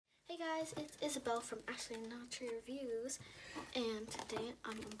guys, it's Isabel from Ashley and Nautry Reviews, and today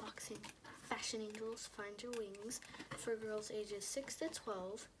I'm unboxing Fashion Angels Find Your Wings for girls ages 6 to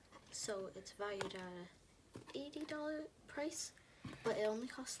 12. So it's valued at an $80 price, but it only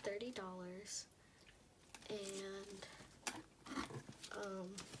costs $30. And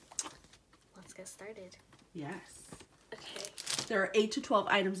let's get started. Yes. Okay. There are 8 to 12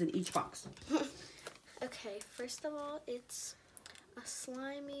 items in each box. Okay, first of all, it's a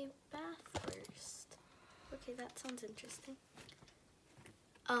slimy bath first. Okay, that sounds interesting.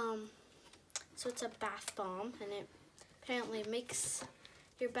 So it's a bath bomb, and it apparently makes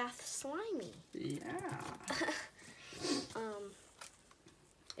your bath slimy. Yeah.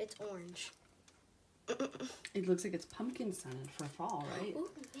 It's orange. It looks like it's pumpkin scented for fall, right? Ooh,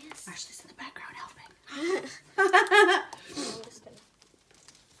 yes. Ashley's in the background helping. I'm just gonna...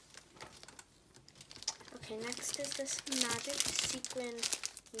 Okay, next is this magic sequin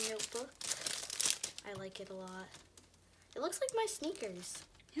notebook. I like it a lot. It looks like my sneakers.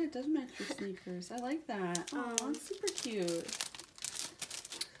 Yeah, it does match your sneakers. I like that. Oh, it's super cute.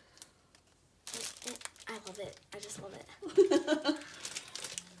 I love it. I just love it.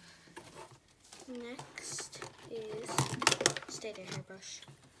 Next is stay there hairbrush.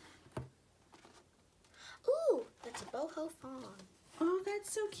 Ooh, that's a boho fawn. Oh,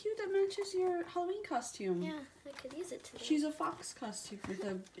 that's so cute. That matches your Halloween costume. Yeah, I could use it today. She's a fox costume with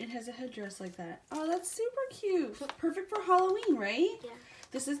it has a headdress like that. Oh, that's super cute. Perfect for Halloween, right? Yeah.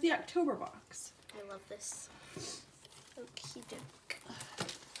 This is the October box. I love this. Okie doke.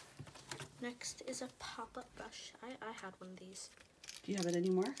 Next is a pop-up brush. I had one of these. Do you have it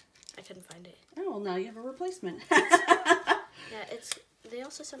anymore? I couldn't find it. Oh, well, now you have a replacement. Yeah, they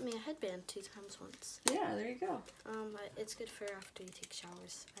also sent me a headband 2 times once. Yeah, there you go. It's good for after you take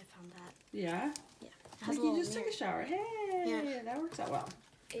showers. I found that. Yeah? Yeah. Like you just took a shower. Hey, yeah. That works out well.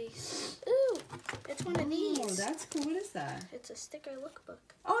 Ooh, it's one of these. Oh, that's cool. What is that? It's a sticker lookbook.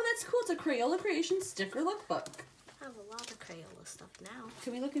 Oh, that's cool. It's a Crayola Creation sticker lookbook. I have a lot of Crayola stuff now.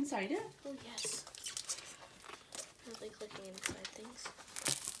 Can we look inside it? Oh, yes. I like looking inside things.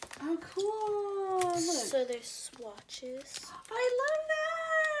 Oh, cool. Look. So there's swatches. I love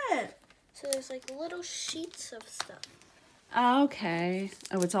that. So there's like little sheets of stuff. Okay.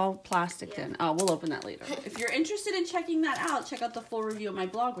 Oh, it's all plastic Yeah. then. Oh, we'll open that later. If you're interested in checking that out, check out the full review of my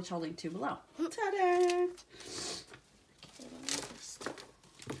blog, which I'll link to below. Ta-da!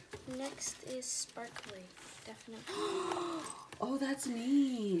 Next is sparkly. Definitely. Oh, that's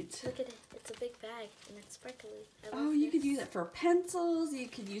neat. Look at it. It's a big bag and it's sparkly. Oh, you could use it for pencils. You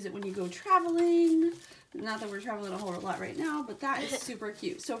could use it when you go traveling. Not that we're traveling a whole lot right now, but that is super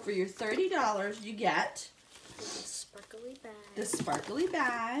cute. So for your $30, you get the sparkly bag. the sparkly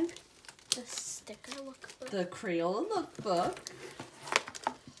bag, The sticker lookbook. the Crayola lookbook,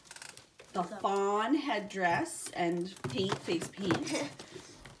 the fawn headdress and face paint,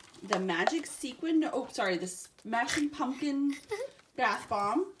 the magic sequin, the smashing pumpkin bath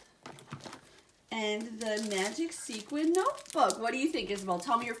bomb, and the magic sequin notebook. What do you think, Isabel?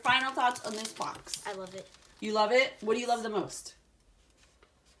 Tell me your final thoughts on this box. I love it. You love it? What do you love the most?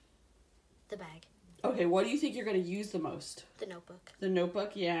 The bag. Okay, what do you think you're going to use the most? The notebook. The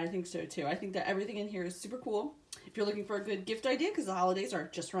notebook? Yeah, I think so too. I think that everything in here is super cool. If you're looking for a good gift idea, because the holidays are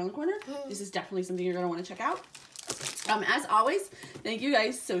just around the corner, this is definitely something you're going to want to check out. As always, thank you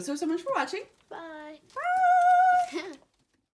guys so much for watching. Bye. Bye.